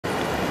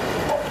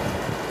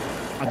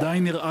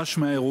עדיין נרעש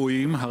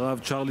מהאירועים, הרב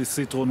צ'ארלי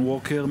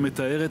סיטרון-ווקר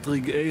מתאר את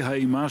רגעי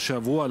האימה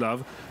שעברו עליו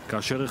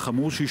כאשר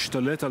החמוש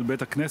השתלט על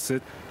בית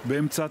הכנסת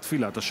באמצע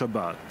תפילת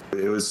השבת. It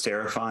was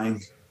terrifying,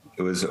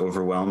 it was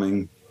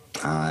overwhelming,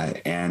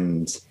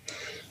 and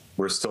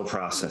we're still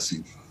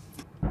processing.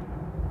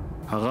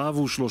 הרב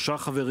ושלושה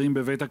חברים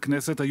בבית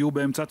הכנסת היו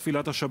באמצע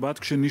תפילת השבת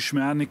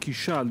כשנשמעה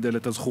נקישה על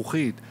דלת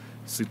הזכוכית.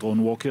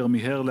 סיטרון-ווקר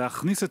מיהר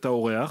להכניס את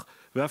האורח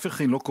ואף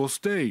הכין לו כוס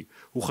תה.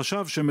 הוא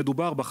חשב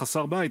שמדובר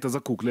בחסר בית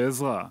הזקוק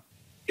לעזרה.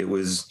 It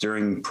was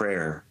during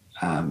prayer,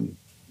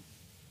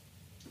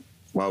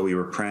 while we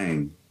were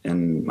praying,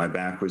 and my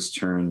back was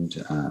turned.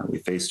 We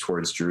faced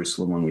towards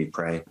Jerusalem when we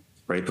pray,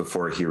 right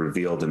before he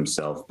revealed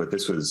himself. But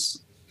this was,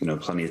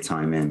 plenty of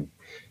time in.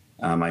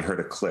 I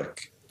heard a click,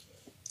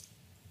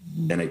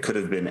 and it could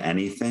have been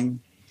anything,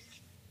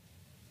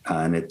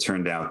 and it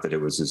turned out that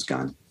it was his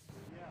gun.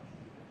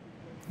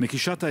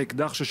 נקישת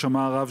האקדח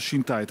ששמע הרב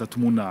שינתה את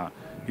התמונה.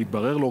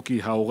 התברר לו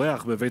כי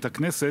האורח בבית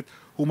הכנסת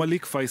הוא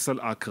מליק פייסל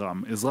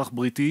אקרם, אזרח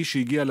בריטי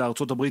שהגיע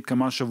לארצות הברית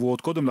כמה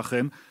שבועות קודם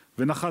לכן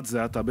ונחת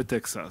זה עתה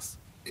בטקסס.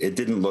 It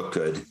didn't look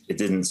good. It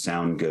didn't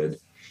sound good.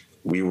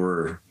 We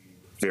were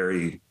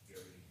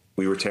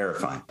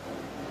terrified.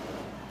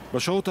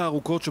 בשעות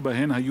הארוכות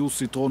שבהן היו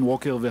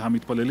סיטרון-ווקר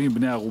והמתפללים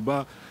בני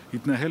ערובה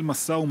התנהל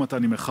מסע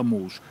ומתן עם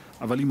החמוש,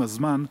 אבל עם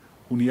הזמן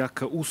הוא נהיה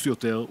כעוס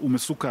יותר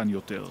ומסוכן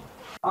יותר.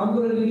 I'm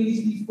going to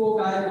release these four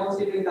guys once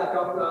they bring that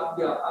doctor up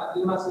here. I'll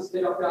do my sister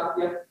doctor up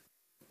here.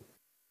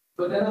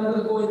 So then I'm going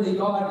to go in the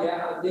yard, and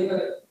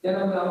then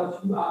I'm going to have a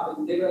shoot up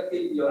and they're going to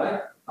kill me, all right?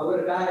 I'm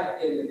going to die at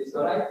the end of this,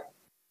 all right?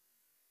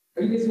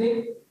 Are you listening?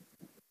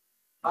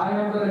 I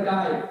am going to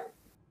die.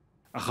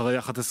 אחרי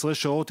 11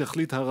 שעות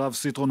החליט הרב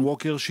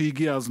סיטרון-ווקר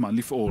שהגיע הזמן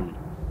לפעול.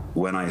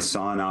 When I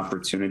saw an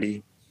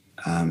opportunity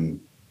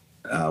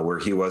where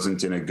he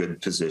wasn't in a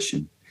good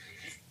position,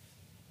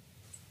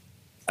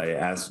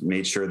 I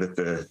made sure that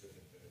the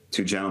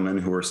two gentlemen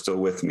who were still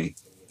with me,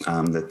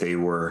 that they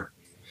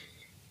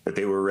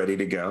were ready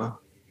to go.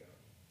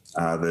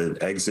 The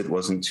exit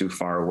wasn't too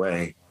far away.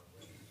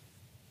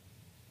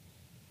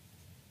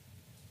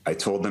 I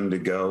told them to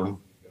go.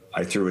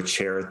 I threw a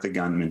chair at the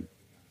gunman,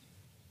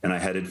 and I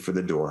headed for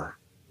the door.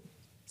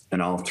 And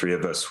all three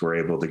of us were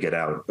able to get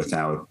out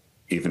without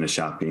even a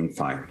shot being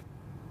fired.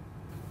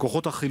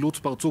 כוחות החילוץ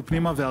פרצו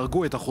פנימה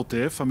והרגו את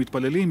החוטף,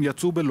 המתפללים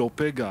יצאו בלא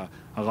פגע.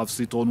 הרב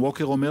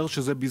סיטרון-ווקר אומר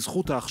שזה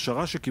בזכות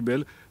ההכשרה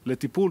שקיבל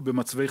לטיפול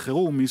במצבי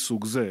חירום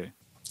מסוג זה.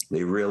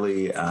 They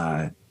really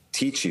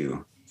teach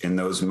you in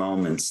those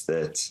moments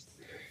that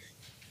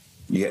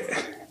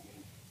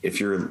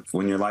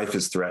when your life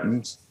is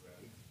threatened,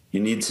 you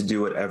need to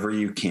do whatever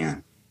you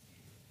can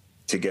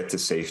to get to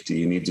safety.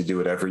 You need to do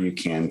whatever you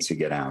can to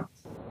get out.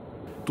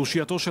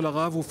 תושייתו של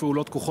הרב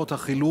ופעולות כוחות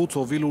החילוץ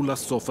הובילו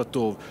לסוף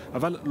הטוב,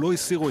 אבל לא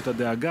הסירו את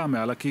הדאגה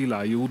מעל הקהילה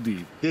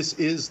היהודית. This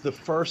is the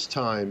first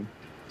time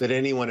that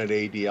anyone at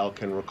ADL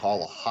can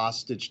recall a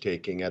hostage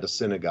taking at a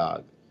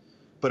synagogue.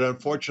 But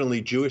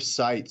unfortunately, Jewish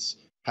sites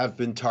have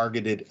been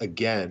targeted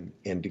again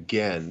and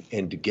again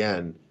and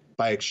again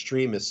by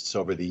extremists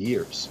over the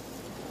years.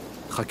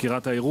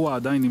 חקירת האירוע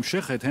עדיין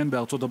נמשכת הן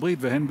בארצות הברית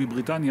והן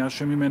בבריטניה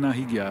שממנה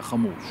הגיע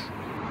החמוש.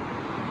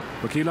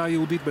 בקהילה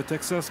היהודית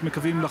בטקסס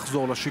מקווים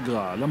לחזור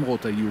לשגרה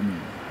למרות האיומים.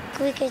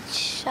 We could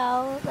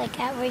show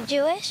that we're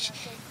Jewish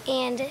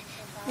and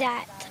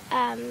that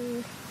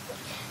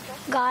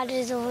God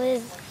is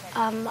always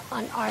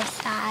on our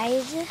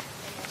side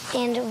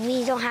and we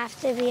don't have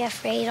to be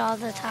afraid all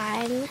the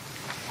time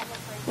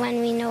when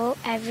we know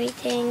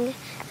everything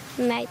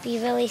might be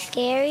really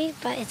scary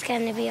but it's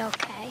going to be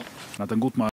okay.